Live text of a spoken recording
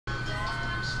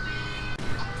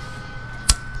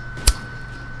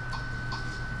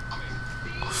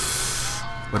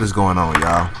What is going on,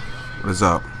 y'all? What is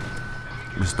up?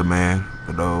 Mr. Man,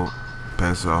 the dog,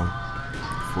 Peso,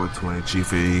 420,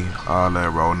 Chief E, all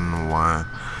that rolling in the wine.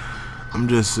 I'm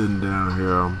just sitting down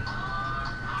here,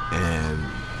 and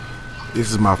this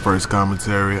is my first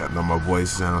commentary. I know my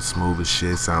voice sounds smooth as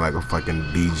shit, sound like a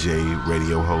fucking DJ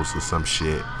radio host or some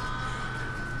shit.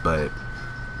 But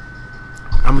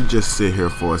I'm gonna just sit here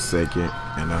for a second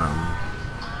and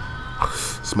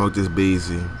smoke this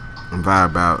beezy and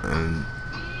vibe out and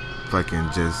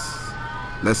fucking just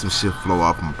let some shit flow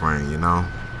off my brain, you know?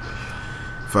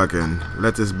 Fucking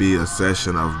let this be a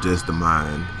session of just the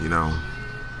mind, you know?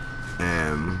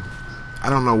 And I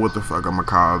don't know what the fuck I'm gonna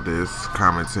call this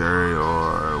commentary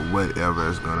or whatever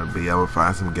it's gonna be. I'm gonna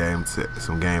find some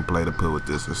gameplay to put with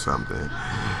this or something.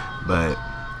 But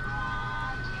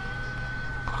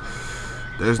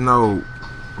there's no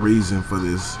reason for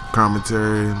this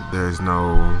commentary. There's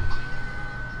no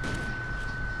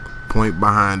point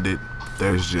behind it.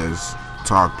 There's just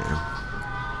talking.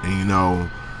 And you know,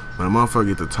 when a motherfucker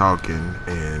get to talking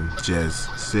and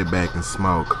just sit back and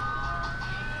smoke,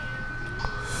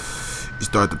 you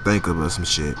start to think about some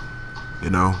shit, you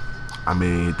know? I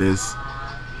mean, this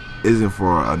isn't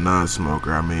for a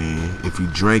non-smoker. I mean, if you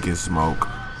drink and smoke,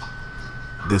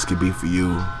 this could be for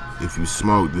you. If you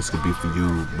smoke, this could be for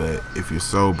you. But if you're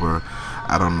sober,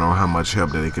 I don't know how much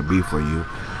help that it could be for you.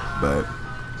 But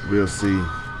we'll see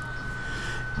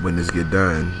when this get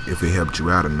done, if it helped you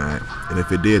out or not. And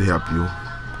if it did help you,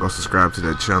 go subscribe to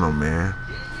that channel, man.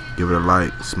 Give it a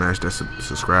like, smash that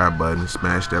subscribe button,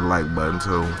 smash that like button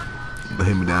too.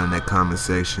 Hit me down in that comment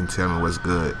section, tell me what's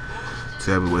good,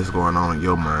 tell me what's going on in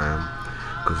your mind.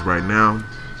 Cause right now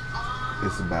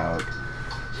it's about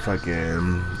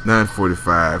fucking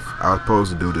 9:45. I was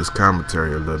supposed to do this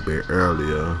commentary a little bit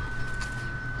earlier,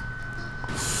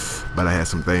 but I had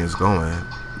some things going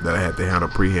that I had to handle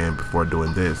prehand before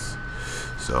doing this.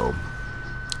 So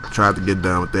I tried to get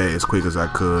done with that as quick as I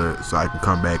could so I can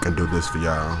come back and do this for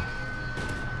y'all.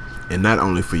 And not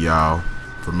only for y'all,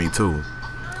 for me too.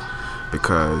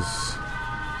 Because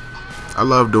I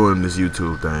love doing this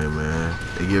YouTube thing, man.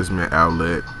 It gives me an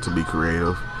outlet to be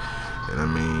creative. And I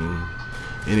mean,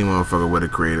 any motherfucker with a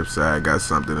creative side got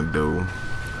something to do.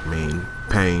 I mean,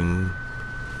 painting,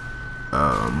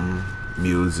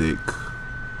 music,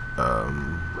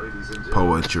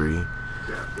 poetry,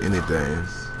 anything.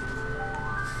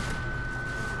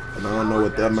 And I don't know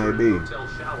what that might be.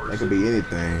 That could be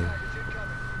anything.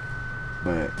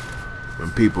 But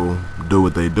when people do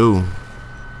what they do,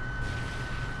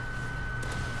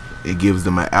 it gives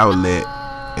them an outlet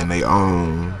in their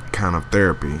own kind of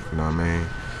therapy, you know what I mean?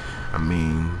 I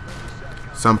mean,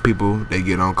 some people, they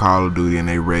get on Call of Duty and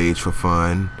they rage for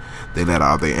fun. They let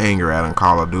out their anger out on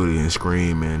Call of Duty and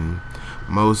scream. And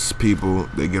most people,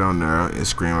 they get on there and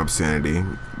scream obscenity,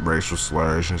 racial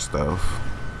slurs and stuff.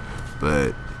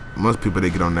 But most people, they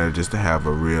get on there just to have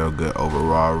a real good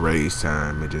overall rage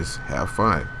time and just have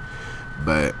fun.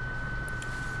 But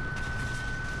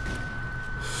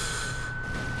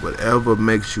whatever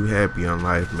makes you happy in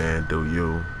life, man, do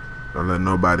you. Don't let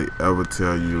nobody ever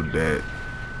tell you that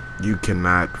you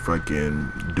cannot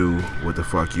fucking do what the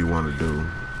fuck you want to do.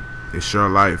 It's your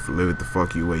life. Live it the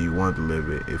fuck you way you want to live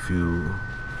it. If you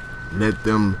let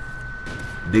them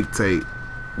dictate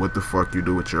what the fuck you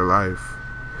do with your life,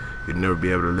 you'll never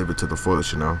be able to live it to the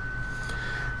fullest, you know.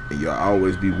 And you'll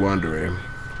always be wondering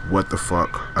what the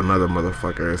fuck another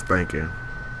motherfucker is thinking. You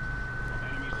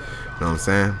know what I'm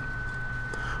saying?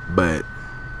 But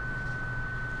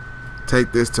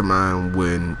take this to mind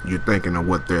when you're thinking of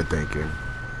what they're thinking.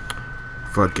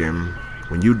 Fucking,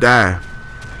 when you die,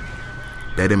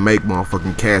 they didn't make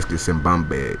motherfucking caskets and bum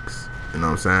bags. You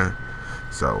know what I'm saying?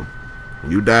 So,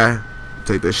 when you die,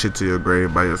 take that shit to your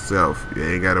grave by yourself. You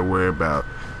ain't gotta worry about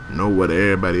what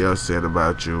everybody else said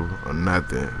about you or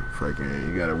nothing. Fucking,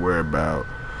 you gotta worry about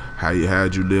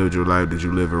how'd you live your life. Did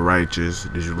you live it righteous?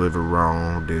 Did you live it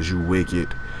wrong? Did you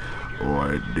wicked?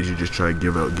 Or did you just try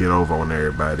to get over on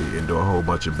everybody and do a whole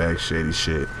bunch of back shady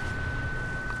shit?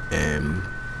 And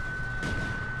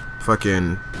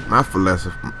fucking my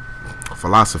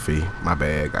philosophy, my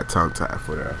bad, got tongue tied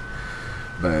for that.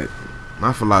 But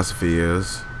my philosophy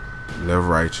is live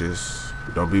righteous,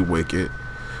 don't be wicked,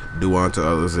 do unto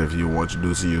others if you want to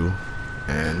do to you,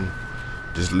 and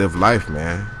just live life,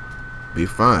 man. Be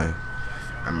fun.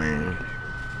 I mean,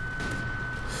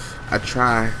 I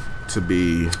try to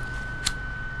be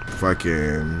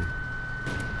fucking,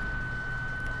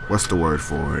 what's the word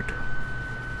for it?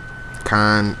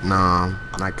 Kind, no,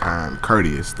 not kind,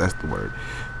 courteous, that's the word.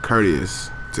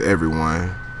 Courteous to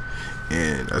everyone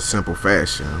in a simple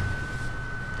fashion.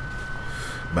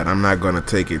 But I'm not gonna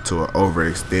take it to an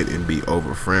overextent and be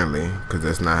over friendly, because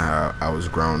that's not how I was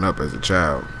grown up as a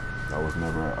child. I was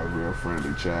never a real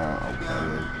friendly child. I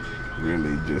didn't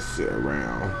really just sit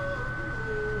around.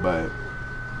 But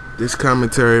this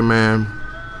commentary, man,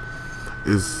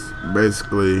 is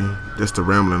basically just a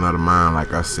rambling of the mind,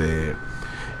 like I said.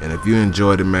 And if you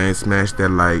enjoyed it, man, smash that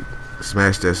like,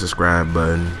 smash that subscribe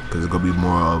button, because there's gonna be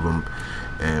more of them.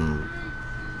 And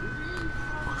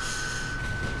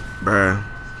bruh,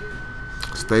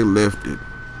 stay lifted.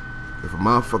 If a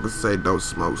motherfucker say don't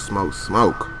smoke, smoke,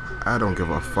 smoke, I don't give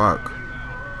a fuck.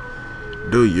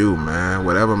 Do you, man.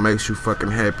 Whatever makes you fucking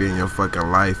happy in your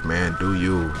fucking life, man, do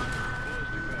you.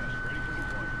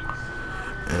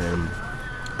 And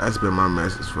that's been my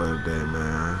message for the day,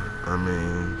 man. I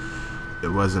mean, it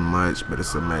wasn't much, but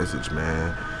it's a message,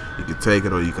 man. You can take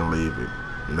it or you can leave it,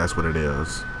 and that's what it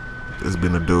is. It's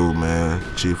been a dude, man.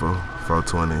 Chifa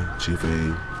 420, Chief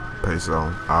E,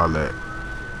 Peso, all that.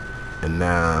 And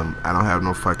now I don't have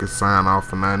no fucking sign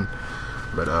off or nothing,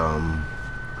 but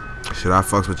should I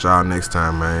fucks with y'all next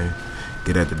time, man?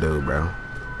 Get at the dude, bro.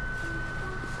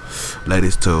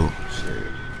 Ladies too. Shit.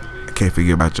 I can't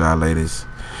forget about y'all ladies.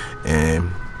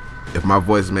 And if my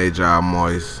voice made y'all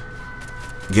moist,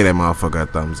 get that motherfucker a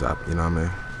thumbs up, you know what I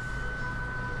mean?